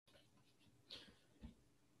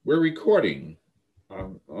We're recording.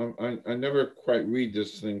 I never quite read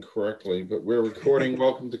this thing correctly, but we're recording.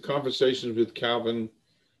 Welcome to Conversations with Calvin,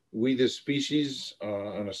 We the Species,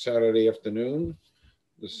 on a Saturday afternoon.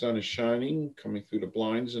 The sun is shining, coming through the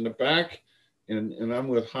blinds in the back. And I'm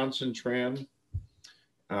with Hansen Tran,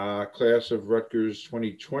 class of Rutgers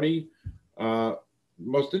 2020. Uh,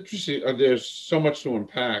 Most interesting, there's so much to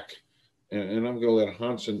unpack, and I'm going to let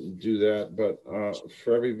Hansen do that. But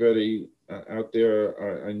for everybody out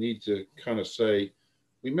there, I need to kind of say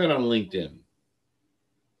we met on LinkedIn,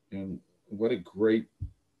 and what a great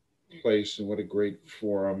place, and what a great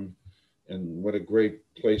forum, and what a great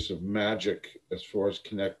place of magic as far as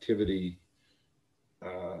connectivity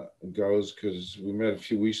goes. Because we met a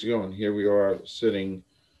few weeks ago, and here we are sitting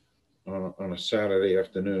on a Saturday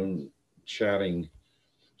afternoon chatting.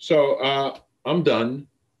 So I'm done.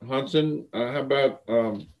 Hansen, how about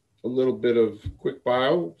a little bit of quick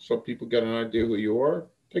bio so people get an idea who you are?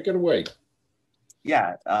 Take it away.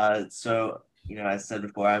 Yeah. As I said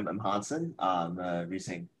before, I'm Hansen. I'm a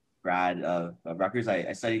recent grad of Rutgers.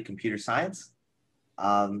 I studied computer science.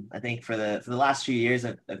 I think for the last few years,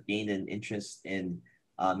 I've gained an interest in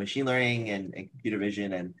machine learning and computer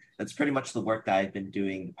vision, and that's pretty much the work that I've been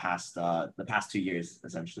doing the past 2 years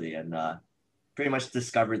essentially, and pretty much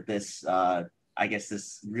discovered this I guess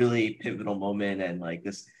this really pivotal moment and like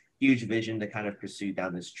this huge vision to kind of pursue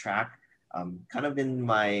down this track kind of in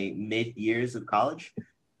my mid years of college.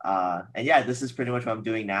 And yeah, this is pretty much what I'm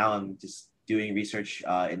doing now. I'm just doing research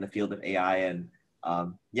in the field of AI, and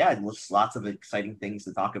yeah, just lots of exciting things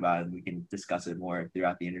to talk about, and we can discuss it more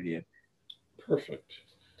throughout the interview. Perfect.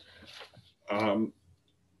 Um,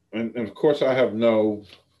 and of course, I have no,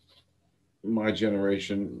 my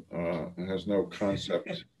generation has no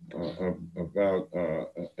concept about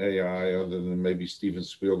AI other than maybe Steven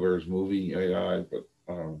Spielberg's movie AI, but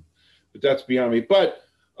that's beyond me. But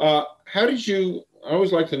how did you? I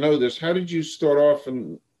always like to know this. How did you start off,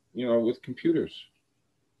 and with computers?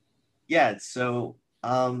 Yeah, so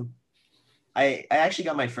I actually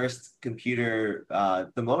got my first computer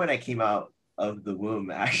the moment I came out of the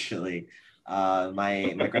womb. Actually,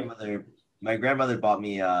 my grandmother bought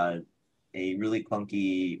me a really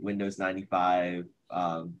clunky Windows 95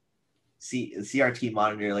 CRT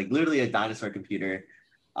monitor, like literally a dinosaur computer.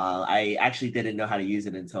 I actually didn't know how to use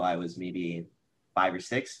it until I was maybe 5 or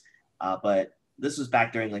 6. But this was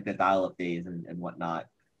back during like the dial-up days and whatnot.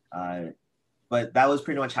 Uh, but that was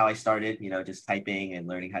pretty much how I started, just typing and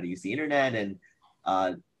learning how to use the internet, and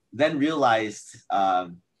uh, then realized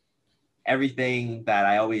everything that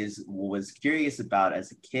I always was curious about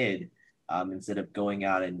as a kid. Instead of going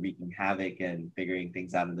out and wreaking havoc and figuring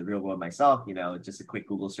things out in the real world myself, just a quick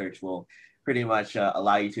Google search will pretty much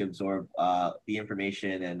allow you to absorb the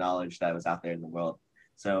information and knowledge that was out there in the world.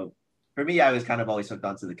 So for me, I was kind of always hooked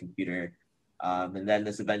onto the computer. And then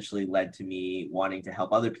this eventually led to me wanting to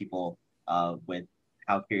help other people with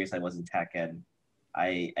how curious I was in tech. And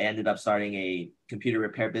I ended up starting a computer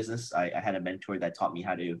repair business. I had a mentor that taught me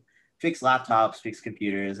how to fix laptops, fix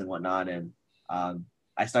computers, and whatnot. And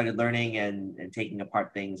I started learning and taking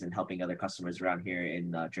apart things and helping other customers around here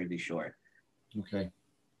in Jersey Shore. Okay.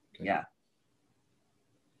 Okay. Yeah.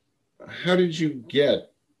 How did you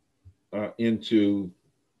get into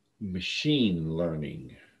machine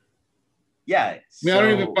learning? Yeah. I mean, I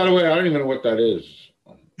don't even. So By the way, I don't even know what that is.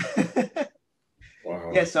 yeah.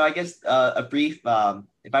 Wow. So I guess a brief,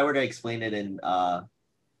 if I were to explain it in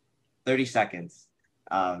 30 seconds,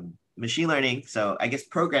 machine learning. So I guess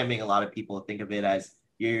programming, a lot of people think of it as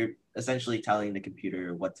you're essentially telling the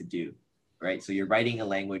computer what to do, right? So you're writing a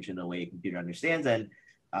language in a way a computer understands, and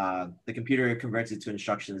the computer converts it to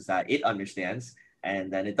instructions that it understands,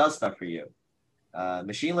 and then it does stuff for you.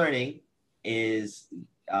 Machine learning is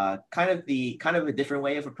kind of a different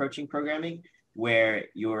way of approaching programming, where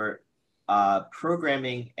you're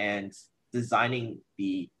programming and designing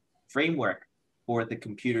the framework for the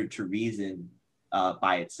computer to reason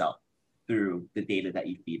by itself through the data that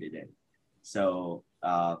you feed it in. So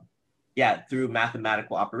yeah, through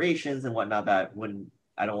mathematical operations and whatnot, that when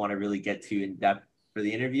I don't want to really get too in depth for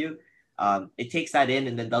the interview, it takes that in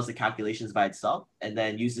and then does the calculations by itself, and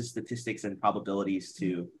then uses statistics and probabilities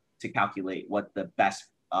to calculate what the best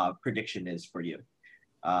prediction is for you.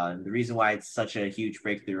 The reason why it's such a huge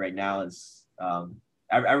breakthrough right now is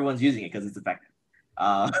everyone's using it because it's effective.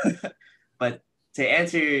 Uh, but to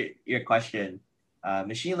answer your question,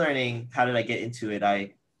 machine learning, how did I get into it?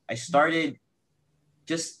 I started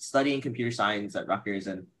just studying computer science at Rutgers,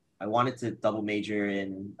 and I wanted to double major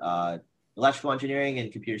in electrical engineering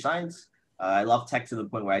and computer science. I love tech to the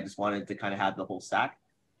point where I just wanted to kind of have the whole stack.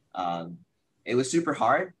 Um, it was super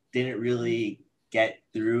hard. Didn't really. get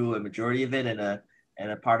through a majority of it, and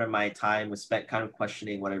a part of my time was spent kind of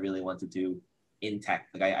questioning what I really want to do in tech.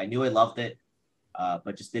 Like I knew I loved it,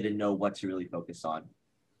 but just didn't know what to really focus on.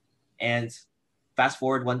 And fast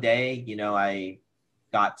forward one day, I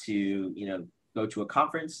got to, go to a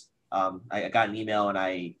conference. I got an email and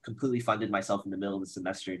I completely funded myself in the middle of the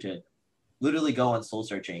semester to literally go on soul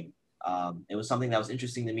searching. It was something that was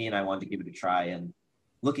interesting to me and I wanted to give it a try. And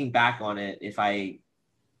looking back on it, if I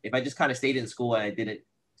just kind of stayed in school and I didn't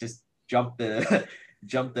just jump the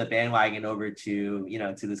jump the bandwagon over to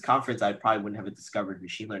to this conference, I probably wouldn't have discovered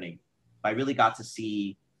machine learning. But I really got to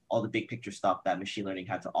see all the big picture stuff that machine learning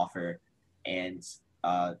had to offer, and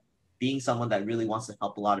being someone that really wants to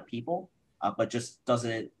help a lot of people, but just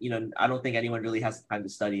doesn't, I don't think anyone really has the time to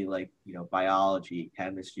study like biology,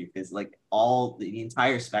 chemistry, physics, like all the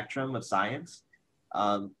entire spectrum of science.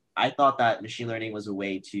 I thought that machine learning was a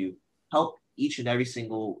way to help each and every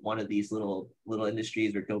single one of these little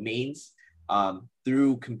industries or domains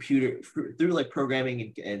through like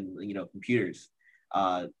programming and computers.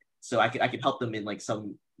 So I could help them in like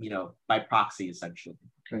some by proxy essentially.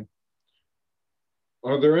 Okay.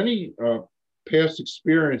 Are there any past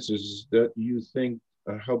experiences that you think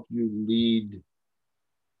help you lead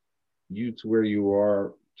you to where you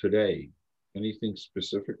are today? Anything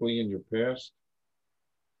specifically in your past?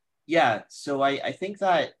 Yeah, so I think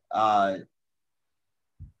that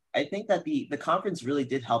the conference really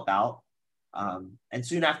did help out. And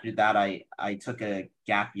soon after that, I took a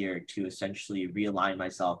gap year to essentially realign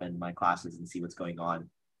myself and my classes and see what's going on.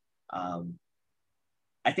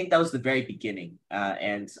 I think that was the very beginning,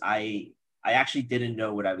 and I actually didn't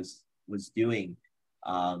know what I was doing.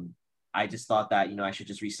 I just thought that I should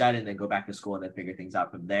just reset and then go back to school and then figure things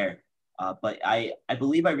out from there. But I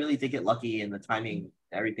believe I really did get lucky, and the timing,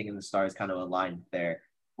 everything in the stars kind of aligned there.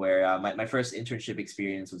 Where my first internship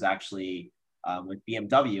experience was actually with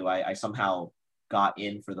BMW. I somehow got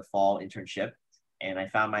in for the fall internship, and I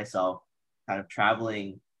found myself kind of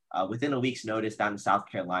traveling within a week's notice down to South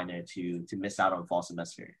Carolina to miss out on fall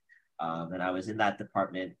semester. And I was in that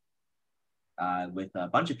department with a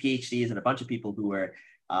bunch of PhDs and a bunch of people who were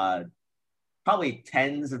probably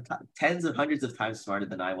tens of hundreds of times smarter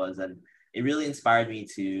than I was. And it really inspired me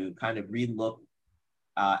to kind of relook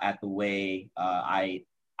at the way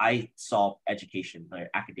I saw education or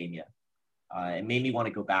academia. It made me want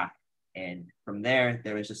to go back. And from there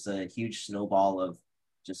was just a huge snowball of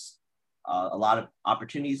just a lot of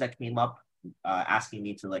opportunities that came up, asking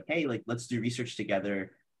me to like, hey, like let's do research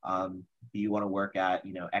together. Do you want to work at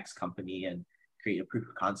X company and create a proof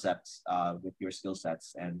of concept with your skill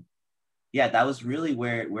sets? And yeah, that was really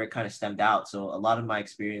where it kind of stemmed out. So a lot of my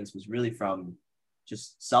experience was really from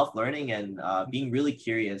just self-learning and being really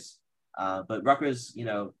curious. But Rutgers,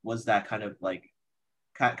 was that kind of like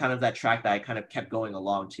that track that I kind of kept going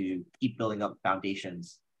along to keep building up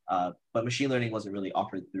foundations. But machine learning wasn't really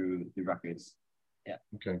offered through Rutgers. Yeah.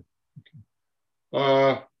 Okay.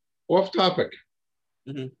 Off topic.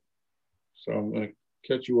 Mm-hmm. So I'm going to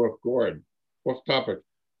catch you off guard. Off topic.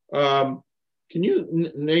 Can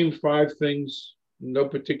you name 5 things, no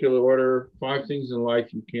particular order, 5 things in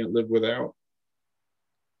life you can't live without?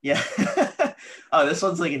 Yeah. Oh, this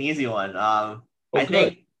one's like an easy one. I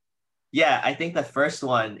think the first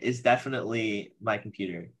one is definitely my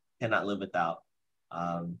computer. Cannot live without.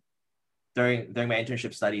 During my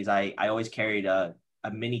internship studies, I always carried a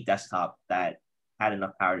mini desktop that had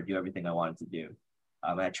enough power to do everything I wanted to do.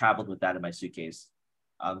 I traveled with that in my suitcase.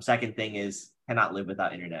 Second thing is cannot live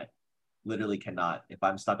without internet. Literally cannot. If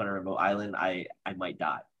I'm stuck on a remote island, I might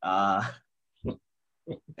die.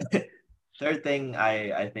 Third thing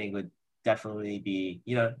I think would definitely be,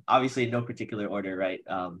 obviously in no particular order, right?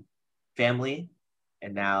 Family.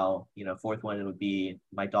 And now, fourth one would be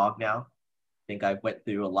my dog now. I think I went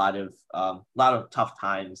through a lot of tough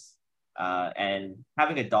times. And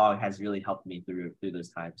having a dog has really helped me through those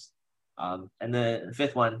times. And the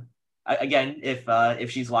fifth one, again,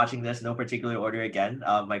 if she's watching this, no particular order again,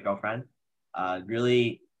 my girlfriend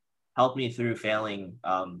really helped me through failing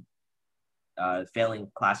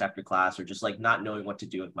class after class, or just like not knowing what to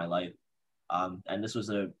do with my life. And this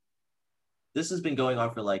has been going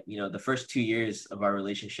on for like, the first 2 years of our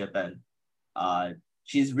relationship. And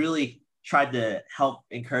she's really tried to help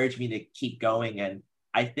encourage me to keep going. And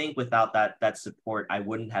I think without that support, I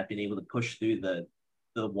wouldn't have been able to push through the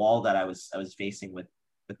wall that I was facing with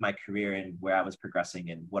my career and where I was progressing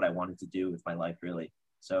and what I wanted to do with my life, really.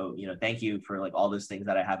 So, thank you for like all those things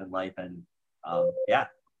that I have in life. And yeah.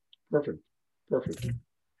 Perfect.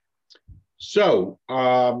 So,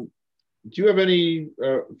 do you have any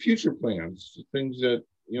future plans? Things that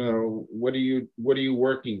what are you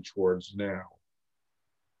working towards now?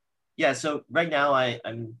 Yeah, so right now I'm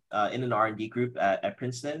in an R&D group at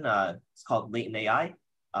Princeton. It's called Latent AI.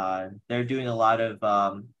 They're doing a lot of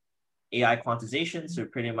AI quantization, so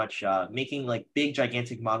pretty much making like big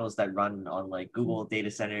gigantic models that run on like Google data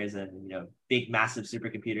centers and big massive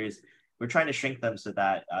supercomputers. We're trying to shrink them so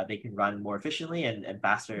that they can run more efficiently and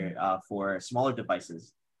faster for smaller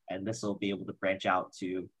devices, and this will be able to branch out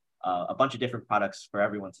to a bunch of different products for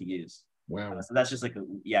everyone to use. Wow. So that's just like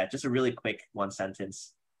just a really quick one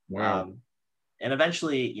sentence. Wow. Um, and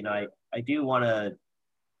eventually, I do want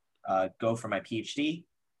to go for my PhD,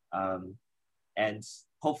 um, and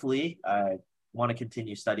hopefully, I want to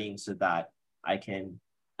continue studying so that I can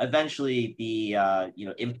eventually be,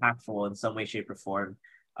 impactful in some way, shape, or form,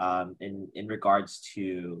 in regards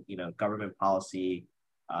to government policy,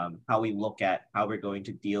 how we look at how we're going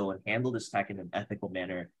to deal and handle this tech in an ethical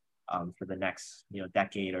manner, for the next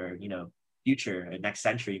decade or future, next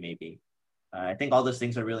century maybe. I think all those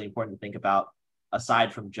things are really important to think about,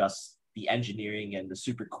 aside from just the engineering and the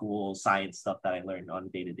super cool science stuff that I learned on a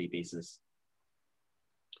day-to-day basis.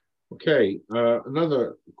 Okay,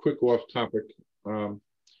 another quick off topic. Um,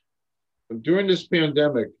 During this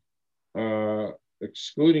pandemic,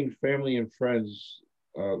 excluding family and friends,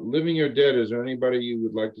 living or dead, is there anybody you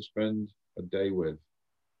would like to spend a day with?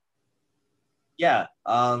 Yeah,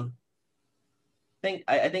 I think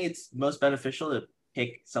it's most beneficial to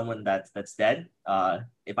pick someone that's dead.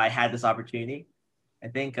 If I had this opportunity, I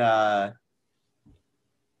think I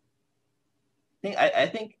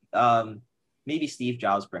think maybe Steve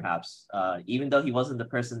Jobs perhaps. Even though he wasn't the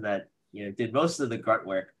person that did most of the grunt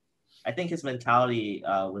work, I think his mentality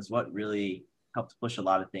was what really helped push a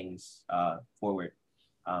lot of things forward.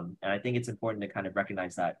 And I think it's important to kind of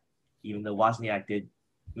recognize that, even though Wozniak did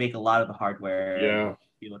make a lot of the hardware and Yeah,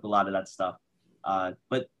 deal with a lot of that stuff,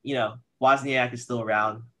 but Wozniak is still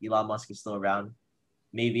around. Elon Musk is still around.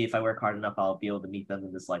 Maybe if I work hard enough, I'll be able to meet them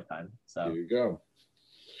in this lifetime. there So you go.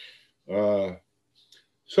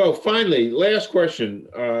 So finally, last question.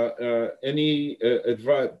 Any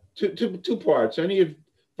advice? Two parts. Any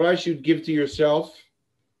advice you'd give to yourself,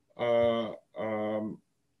 uh, um,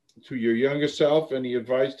 to your younger self? Any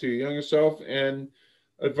advice to your younger self, and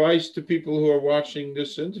advice to people who are watching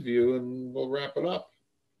this interview? And we'll wrap it up.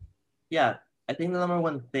 yeah, I think the number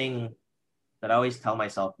one thing that I always tell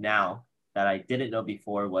myself now that I didn't know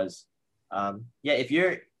before was, yeah, if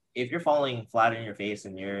you're falling flat on your face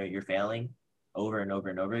and you're failing over and over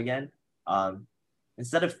and over again, um,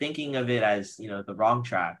 instead of thinking of it as the wrong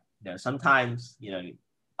track, sometimes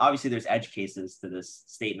obviously there's edge cases to this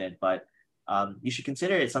statement, but you should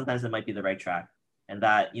consider it sometimes it might be the right track, and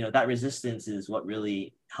that that resistance is what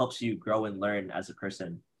really helps you grow and learn as a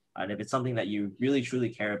person. And if it's something that you really truly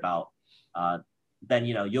care about, uh, then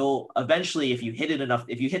you'll eventually, if you hit it enough,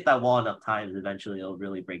 if you hit that wall enough times, eventually it'll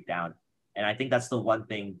really break down. And I think that's the one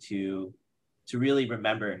thing to really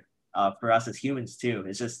remember, for us as humans too.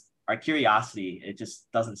 It's just our curiosity, it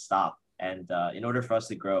just doesn't stop. And in order for us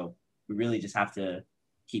to grow, we really just have to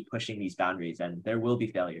keep pushing these boundaries, and there will be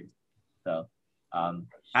failures. So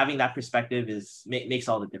having that perspective makes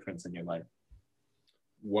all the difference in your life.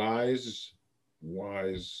 Wise,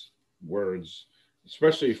 wise words,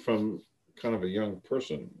 especially from kind of a young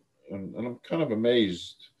person. And I'm kind of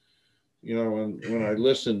amazed, when I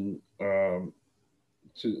listen,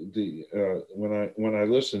 to the when I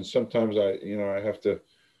listen, sometimes I have to,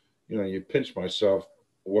 you pinch myself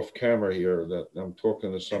off camera here that I'm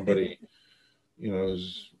talking to somebody,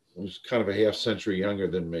 who's kind of a half century younger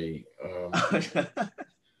than me.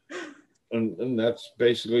 And that's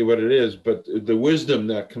basically what it is. But the wisdom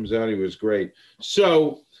that comes out of you is great.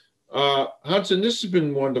 So, Hudson, this has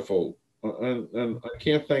been wonderful. And I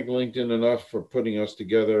can't thank LinkedIn enough for putting us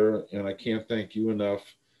together. And I can't thank you enough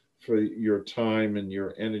for your time and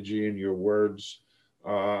your energy and your words.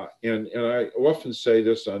 And I often say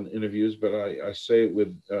this on interviews, but I say it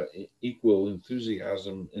with equal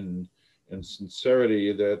enthusiasm and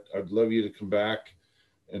sincerity that I'd love you to come back.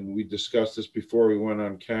 And we discussed this before we went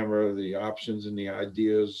on camera, the options and the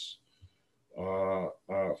ideas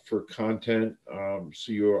for content.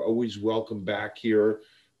 So you're always welcome back here.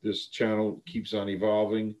 This channel keeps on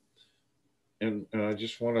evolving. And I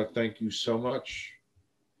just want to thank you so much.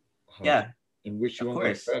 Yeah, And wish you of all the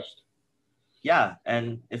course. best. Yeah,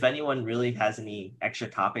 and if anyone really has any extra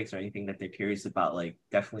topics or anything that they're curious about, like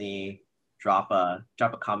definitely drop a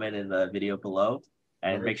comment in the video below, All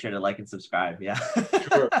and right. make sure to like and subscribe. Yeah.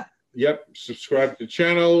 Sure. Yep. Subscribe to the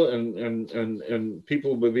channel, and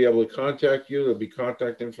people will be able to contact you. There'll be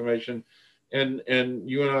contact information, and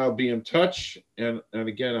you and I'll be in touch. And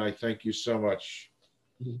again, I thank you so much.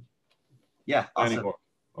 Yeah, awesome. Anymore.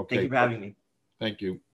 Thank Okay. you for having me. Thank you.